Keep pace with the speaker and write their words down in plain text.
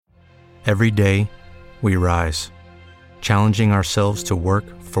Every day, we rise, challenging ourselves to work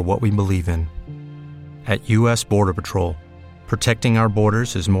for what we believe in. At U.S. Border Patrol, protecting our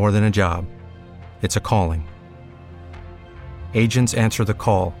borders is more than a job. It's a calling. Agents answer the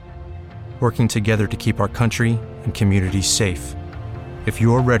call, working together to keep our country and communities safe. If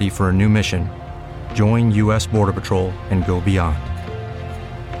you're ready for a new mission, join U.S. Border Patrol and go beyond.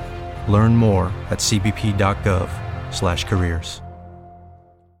 Learn more at cbp.gov/careers.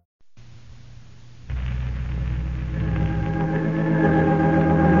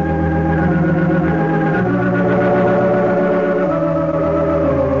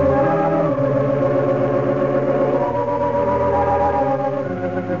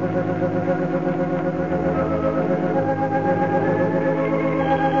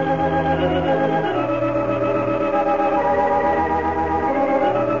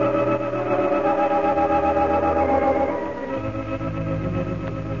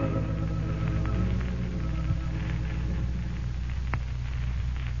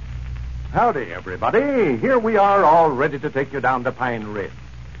 Howdy, everybody. Here we are, all ready to take you down to Pine Ridge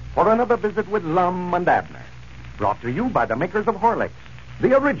for another visit with Lum and Abner, brought to you by the makers of Horlicks,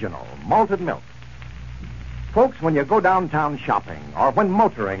 the original malted milk. Folks, when you go downtown shopping or when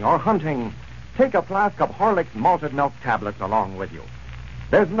motoring or hunting, take a flask of Horlicks malted milk tablets along with you.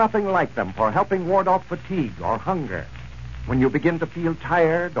 There's nothing like them for helping ward off fatigue or hunger. When you begin to feel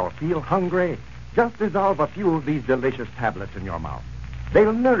tired or feel hungry, just dissolve a few of these delicious tablets in your mouth.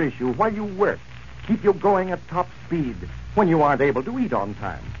 They'll nourish you while you work, keep you going at top speed when you aren't able to eat on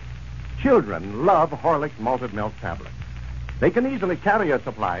time. Children love Horlicks malted milk tablets. They can easily carry a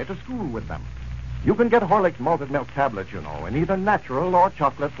supply to school with them. You can get Horlicks malted milk tablets, in either natural or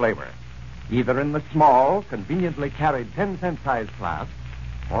chocolate flavor, either in the small, conveniently carried 10-cent size class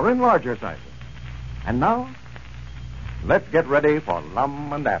or in larger sizes. And now, let's get ready for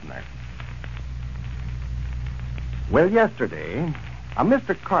Lum and Abner. Well, yesterday, a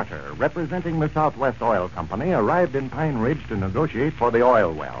Mr. Carter, representing the Southwest Oil Company, arrived in Pine Ridge to negotiate for the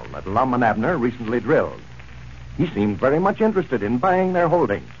oil well that Lum and Abner recently drilled. He seemed very much interested in buying their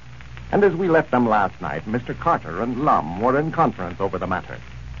holdings. And as we left them last night, Mr. Carter and Lum were in conference over the matter.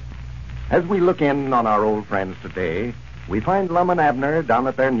 As we look in on our old friends today, we find Lum and Abner down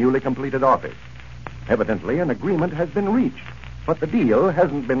at their newly completed office. Evidently, an agreement has been reached, but the deal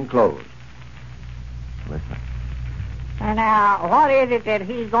hasn't been closed. Listen. Now, what is it that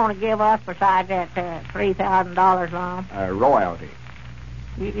he's going to give us besides that $3,000, Lum? Royalty.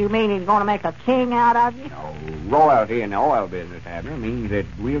 You mean he's going to make a king out of you? No, royalty in the oil business, Abner, means that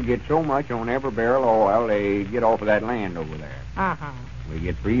we'll get so much on every barrel of oil they get off of that land over there. Uh-huh. We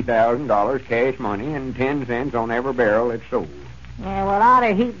get $3,000 cash money and 10 cents on every barrel that's sold. Yeah, well, I'd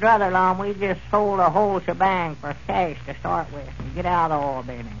have heaped rather, Lum. We just sold a whole shebang for cash to start with and get out of the oil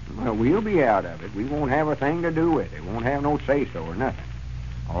business. Well, we'll be out of it. We won't have a thing to do with it. Won't have no say-so or nothing.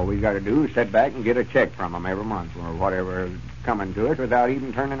 All we got to do is sit back and get a check from them every month or whatever is coming to us without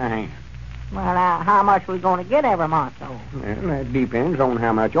even turning a hand. Well, now, how much we going to get every month, though? Well, that depends on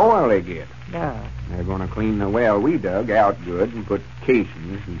how much oil they get. Yeah. They're going to clean the well we dug out good and put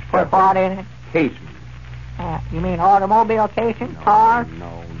casings and stuff. Put what in it? Casings. You mean automobile casing? No, Cars?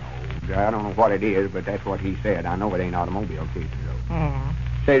 No. I don't know what it is, but that's what he said. I know it ain't automobile casing, though. Yeah.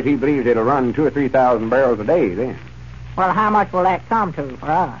 Says he believes it'll run 2,000 or 3,000 barrels a day then. Well, how much will that come to for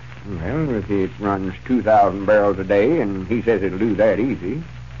us? Well, if it runs 2,000 barrels a day, and he says it'll do that easy,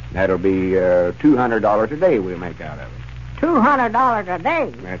 that'll be $200 a day we'll make out of it. $200 a day?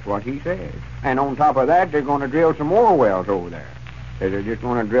 That's what he says. And on top of that, they're going to drill some more wells over there. They're just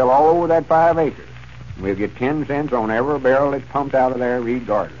going to drill all over that 5 acres. We'll get 10 cents on every barrel that's pumped out of there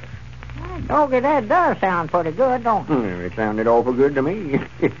regardless. Doggy, that does sound pretty good, don't it? It sounded awful good to me.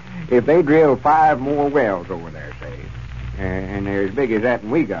 If they drill 5 more wells over there, say, and they're as big as that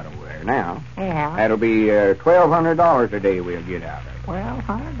one we got over there now, yeah, that'll be $1,200 a day we'll get out of it.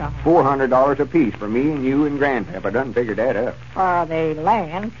 $1,200. $400 apiece for me and you and Grandpapa. Done figured that up. For the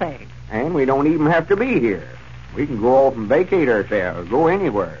land sake. And we don't even have to be here. We can go off and vacate ourselves, go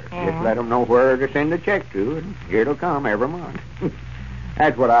anywhere. Yeah. Just let them know where to send a check to, and it'll come every month.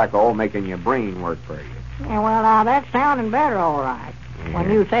 That's what I call making your brain work for you. Yeah, well, now, that's sounding better, all right. Yeah. When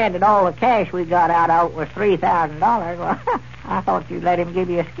you said that all the cash we got out of it was $3,000, well, I thought you'd let him give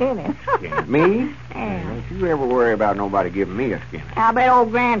you a skinny. Me? Yeah. Don't you ever worry about nobody giving me a skinny. I bet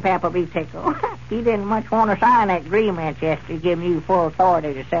old Grandpapa be tickled. He didn't much want to sign that agreement yesterday giving you full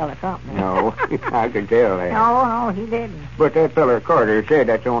authority to sell the company. No, I could tell that. No, he didn't. But that feller Carter said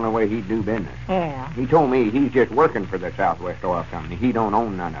that's the only way he'd do business. Yeah. He told me he's just working for the Southwest Oil Company. He don't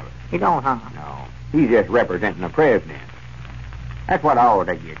own none of it. You don't, huh? No. He's just representing the president. That's what I ought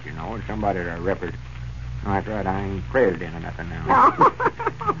to get, you know. Somebody to represent. Oh, that's right. I ain't president or nothing now.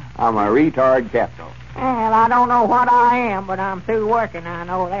 No. I'm a retard capital. Well, I don't know what I am, but I'm through working. I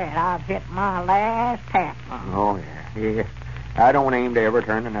know that. I've hit my last tap. Oh, yeah. I don't aim to ever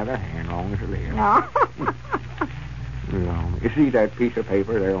turn another hand long as I live. No. No. You see that piece of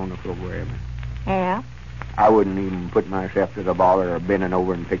paper there on the floor, Evan? Yeah. I wouldn't even put myself to the bother of bending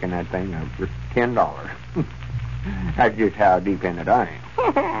over and picking that thing up for $10. That's just how dependent I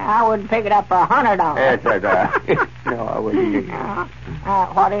am. I wouldn't pick it up for $100. That's right. No, I wouldn't.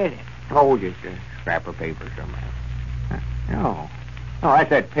 What is it? Oh, just a scrap of paper somewhere. No. Oh, that's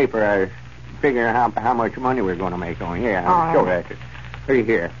that paper I was figuring how much money we're going to make on. Yeah, I'll show that. Look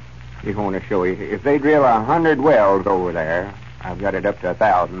here. Just want to show you. If they drill 100 wells over there, I've got it up to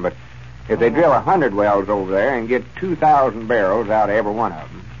 1,000, but if they drill 100 wells over there and get 2,000 barrels out of every one of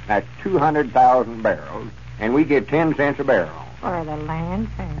them, that's 200,000 barrels, and we get 10 cents a barrel. For the land.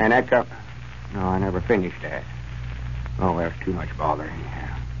 And that cup... No, I never finished that. Oh, that's too much bother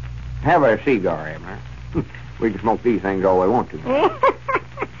anyhow. Have a cigar, Abner. We can smoke these things all we want to.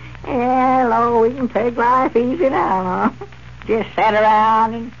 Yeah, Lord, we can take life easy now, huh? Just sit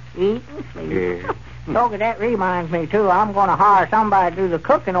around and eat and sleep. Yeah. Look, that reminds me, too. I'm going to hire somebody to do the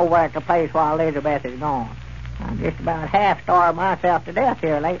cooking over at the place while Elizabeth is gone. I'm just about half-starved myself to death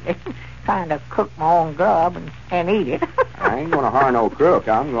here lately, trying to cook my own grub and eat it. I ain't going to hire no cook.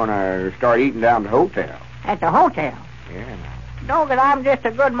 I'm going to start eating down at the hotel. At the hotel? Yeah. Don't I'm just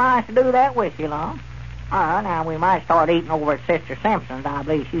a good mind to do that with you, Lon. Now we might start eating over at Sister Simpson's. I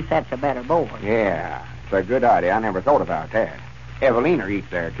believe she sets a better board. Yeah, it's a good idea. I never thought about that. Evelina eats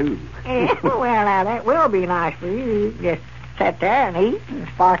there, too. Yeah, well, now, that will be nice for you. You just sit there and eat and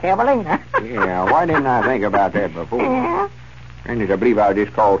spark Evelina. Yeah, why didn't I think about that before? Yeah. And I believe I'll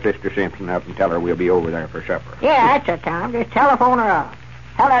just call Sister Simpson up and tell her we'll be over there for supper. Yeah, that's the time. Just telephone her up.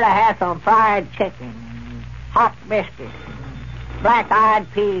 Tell her to have some fried chicken, and hot biscuits, and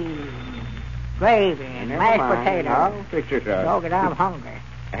black-eyed peas, gravy, and mashed potatoes. I'll fix this up. Dog it, I'm hungry.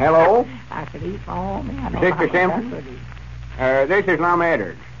 Hello? I could eat my own. I know Sister how much Simpson? I could eat. This is Lum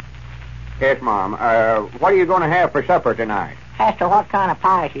Edwards. Yes, Mom. What are you going to have for supper tonight? As to what kind of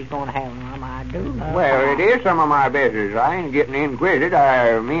pie she's going to have, Mom, I do love Well, pie. it is some of my business. I ain't getting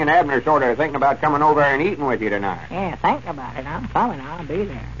inquisitive. Me and Abner sort of thinking about coming over and eating with you tonight. Yeah, thinking about it. I'm coming. I'll be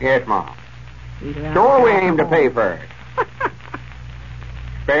there. Yes, Mom. Eat around Sure, the we house aim to and pay home. first.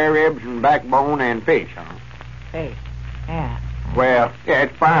 Spare ribs and backbone and fish, huh? Hey, yeah. Well, yeah,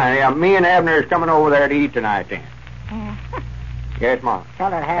 it's fine. Yeah, me and Abner is coming over there to eat tonight, then. Yeah. Yes, Mom.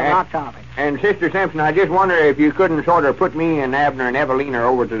 Tell her to have lots of it. And Sister Simpson, I just wonder if you couldn't sort of put me and Abner and Evelina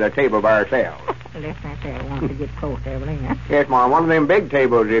over to the table by ourselves. Listen, I say, wants to get close to Evelina. Yes, Mom. One of them big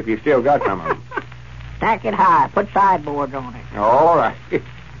tables if you still got some of them. Stack it high. Put sideboards on it. All right.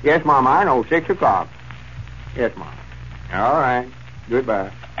 Yes, Mom, I know. 6 o'clock. Yes, Mom. All right.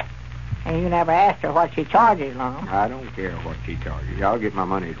 Goodbye. And you never asked her what she charges, Lon. I don't care what she charges. I'll get my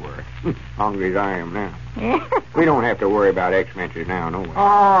money's worth. Hungry as I am now. Yeah. We don't have to worry about expenses now, no way.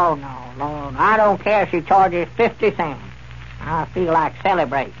 Oh, no, Lord. I don't care if she charges 50 cents. I feel like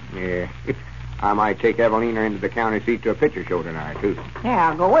celebrating. Yeah. I might take Evelina into the county seat to a picture show tonight, too. Yeah,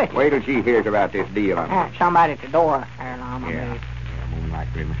 I'll go with you. Wait till she hears about this deal I'm making. Somebody at the door there, Lon. Yeah. More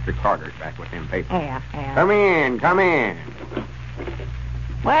likely Mr. Carter's back with them papers. Yeah. Come in, come in.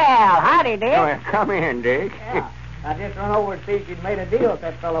 Well, howdy, Dick. Come in, Dick. Yeah. I just run over and see if you'd made a deal with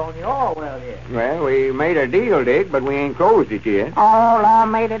that fellow on the oil well here. Well, we made a deal, Dick, but we ain't closed it yet. Oh,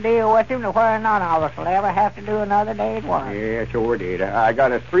 Lon made a deal with him to where none of us will ever have to do another day's work. Yeah, sure did. I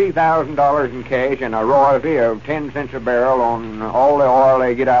got us $3,000 in cash and a royalty of 10 cents a barrel on all the oil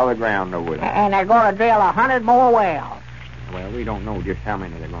they get out of the ground over there. And they're going to drill 100 more wells. Well, we don't know just how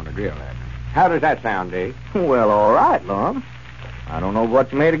many they're going to drill at. How does that sound, Dick? Well, all right, Lum. I don't know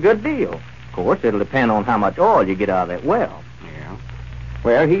what you made a good deal. Of course, it'll depend on how much oil you get out of that well. Yeah.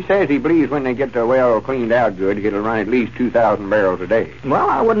 Well, he says he believes when they get the well cleaned out good, it'll run at least 2,000 barrels a day. Well,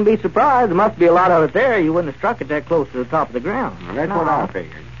 I wouldn't be surprised. There must be a lot of it there. You wouldn't have struck it that close to the top of the ground. Well, that's what I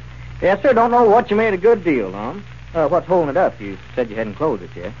figured. Yes, sir. Don't know what you made a good deal, Lum. What's holding it up? You said you hadn't closed it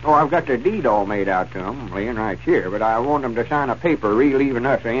yet. Oh, I've got the deed all made out to them, laying right here, but I want them to sign a paper relieving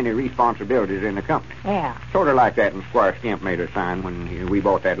us of any responsibilities in the company. Yeah. Sort of like that when Squire Skimp made us sign when we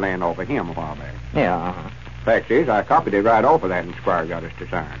bought that land off of him a while back. Yeah, uh-huh. Fact is, I copied it right off of that and Squire got us to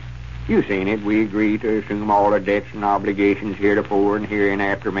sign. You seen it. We agree to assume all the debts and obligations heretofore and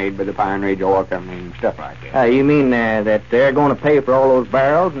hereinafter made by the Pine Ridge Oil Company and stuff like that. You mean that they're going to pay for all those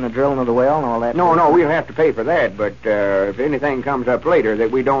barrels and the drilling of the well and all that? No, we'll have to pay for that, but if anything comes up later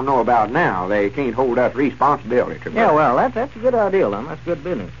that we don't know about now, they can't hold us responsibility to. Yeah, well, that's a good idea, Lum. That's good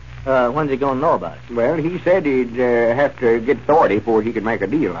business. When's he going to know about it? Well, he said he'd have to get authority before he could make a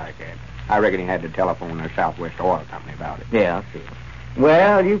deal like that. I reckon he had to telephone the Southwest Oil Company about it. Yeah, I see.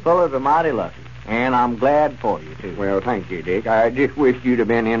 Well, you fellas are mighty lucky, and I'm glad for you, too. Well, thank you, Dick. I just wished you'd have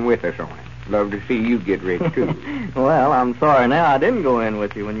been in with us on it. Love to see you get rich, too. Well, I'm sorry now I didn't go in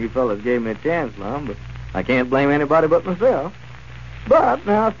with you when you fellas gave me a chance, Lum, but I can't blame anybody but myself. But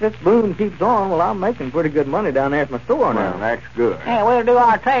now, if this boom keeps on, well, I'm making pretty good money down there at my store now. Well, that's good. Yeah, we'll do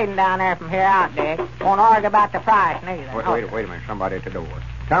our trading down there from here out, Dick. Won't argue about the price, neither. Wait a minute. Somebody at the door.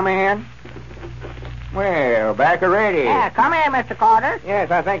 Come in. Well, back already. Yeah, come in, Mr. Carter.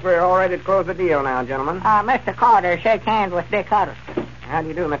 Yes, I think we're all ready to close the deal now, gentlemen. Mr. Carter, shake hands with Dick Huddleston. How do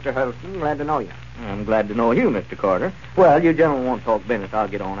you do, Mr. Huddleston? Glad to know you. I'm glad to know you, Mr. Carter. Well, you gentlemen won't talk business. I'll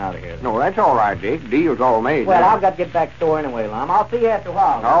get on out of here. No, that's all right, Dick. Deal's all made. Well, now. I've got to get back to the store anyway, Lum. I'll see you after a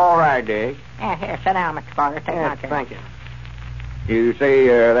while. All right, Dick. Yeah, here, sit down, Mr. Carter. Take my chair. Thank you. You say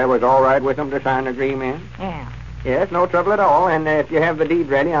that was all right with them to sign the agreement? Yeah. Yes, no trouble at all. And if you have the deed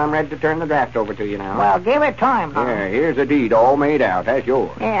ready, I'm ready to turn the draft over to you now. Well, give it time, Lum. Yeah, here's the deed all made out. That's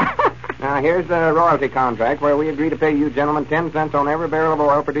yours. Yeah. Now, here's the royalty contract where we agree to pay you gentlemen 10 cents on every barrel of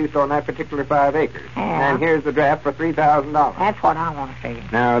oil produced on that particular 5 acres. Yeah. And here's the draft for $3,000. That's what I want to see.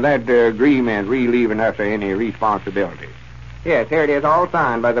 Now, that agreement relieving us of any responsibilities. Yes, here it is, all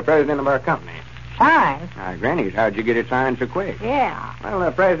signed by the president of our company. Signed? Granny's, how'd you get it signed so quick? Yeah. Well,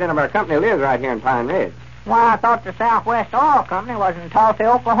 the president of our company lives right here in Pine Ridge. Why, I thought the Southwest Oil Company was in Tulsa,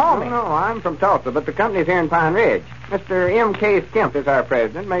 Oklahoma. No, I'm from Tulsa, but the company's here in Pine Ridge. Mr. M.K. Skimp is our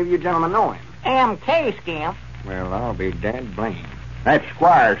president. Maybe you gentlemen know him. M.K. Skimp? Well, I'll be dad blamed. That's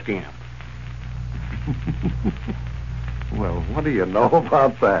Squire Skimp. Well, what do you know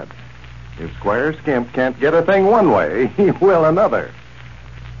about that? If Squire Skimp can't get a thing one way, he will another.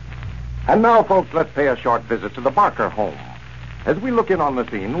 And now, folks, let's pay a short visit to the Barker home. As we look in on the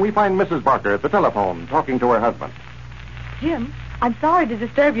scene, we find Mrs. Barker at the telephone talking to her husband. Jim, I'm sorry to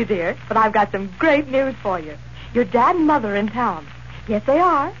disturb you, dear, but I've got some great news for you. Your dad and mother are in town. Yes, they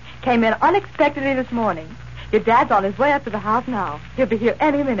are. Came in unexpectedly this morning. Your dad's on his way up to the house now. He'll be here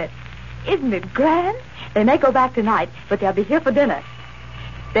any minute. Isn't it grand? They may go back tonight, but they'll be here for dinner.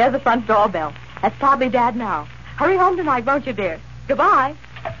 There's the front doorbell. That's probably Dad now. Hurry home tonight, won't you, dear? Goodbye.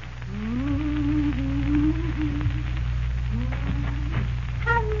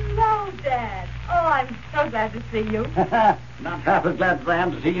 Hello, Dad. Oh, I'm so glad to see you. Not half as glad as I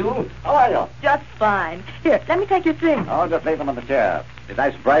am to see you. How are you? Just fine. Here, let me take your things. Oh, just lay them on the chair. Did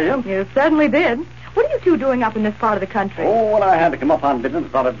I surprise you? You certainly did. What are you two doing up in this part of the country? Oh, well, I had to come up on business.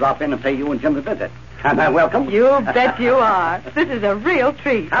 Thought I'd drop in and pay you and Jim a visit. Am I welcome? You bet you are. This is a real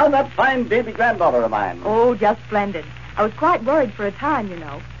treat. How's that fine baby granddaughter of mine? Oh, just splendid. I was quite worried for a time, you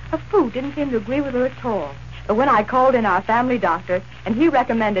know. Her food didn't seem to agree with her at all. But when I called in our family doctor, and he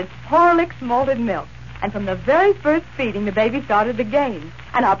recommended Horlicks malted milk, and from the very first feeding, the baby started to gain,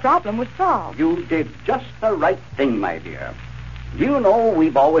 and our problem was solved. You did just the right thing, my dear. Do you know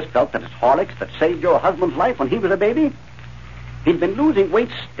we've always felt that it's Horlicks that saved your husband's life when he was a baby? He'd been losing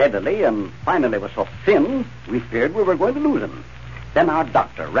weight steadily, and finally was so thin, we feared we were going to lose him. Then our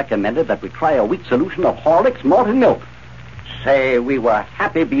doctor recommended that we try a weak solution of Horlicks malted milk. Say, we were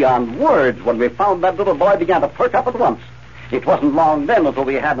happy beyond words when we found that little boy began to perk up at once. It wasn't long then until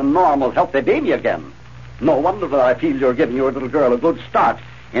we had a normal, healthy baby again. No wonder that I feel you're giving your little girl a good start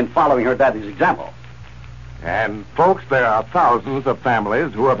in following her daddy's example. And, folks, there are thousands of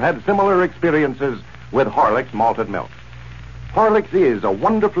families who have had similar experiences with Horlicks malted milk. Horlicks is a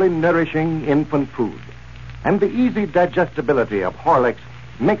wonderfully nourishing infant food. And the easy digestibility of Horlicks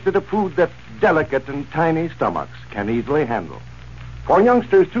makes it a food that delicate and tiny stomachs can easily handle. For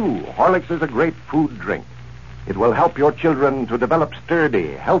youngsters, too, Horlicks is a great food drink. It will help your children to develop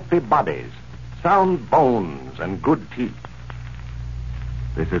sturdy, healthy bodies, sound bones, and good teeth.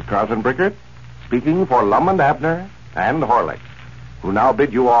 This is Carlton Brickert, speaking for Lum and Abner and Horlicks, who now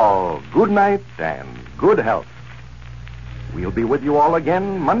bid you all good night and good health. We'll be with you all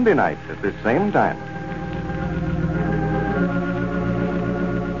again Monday night at this same time.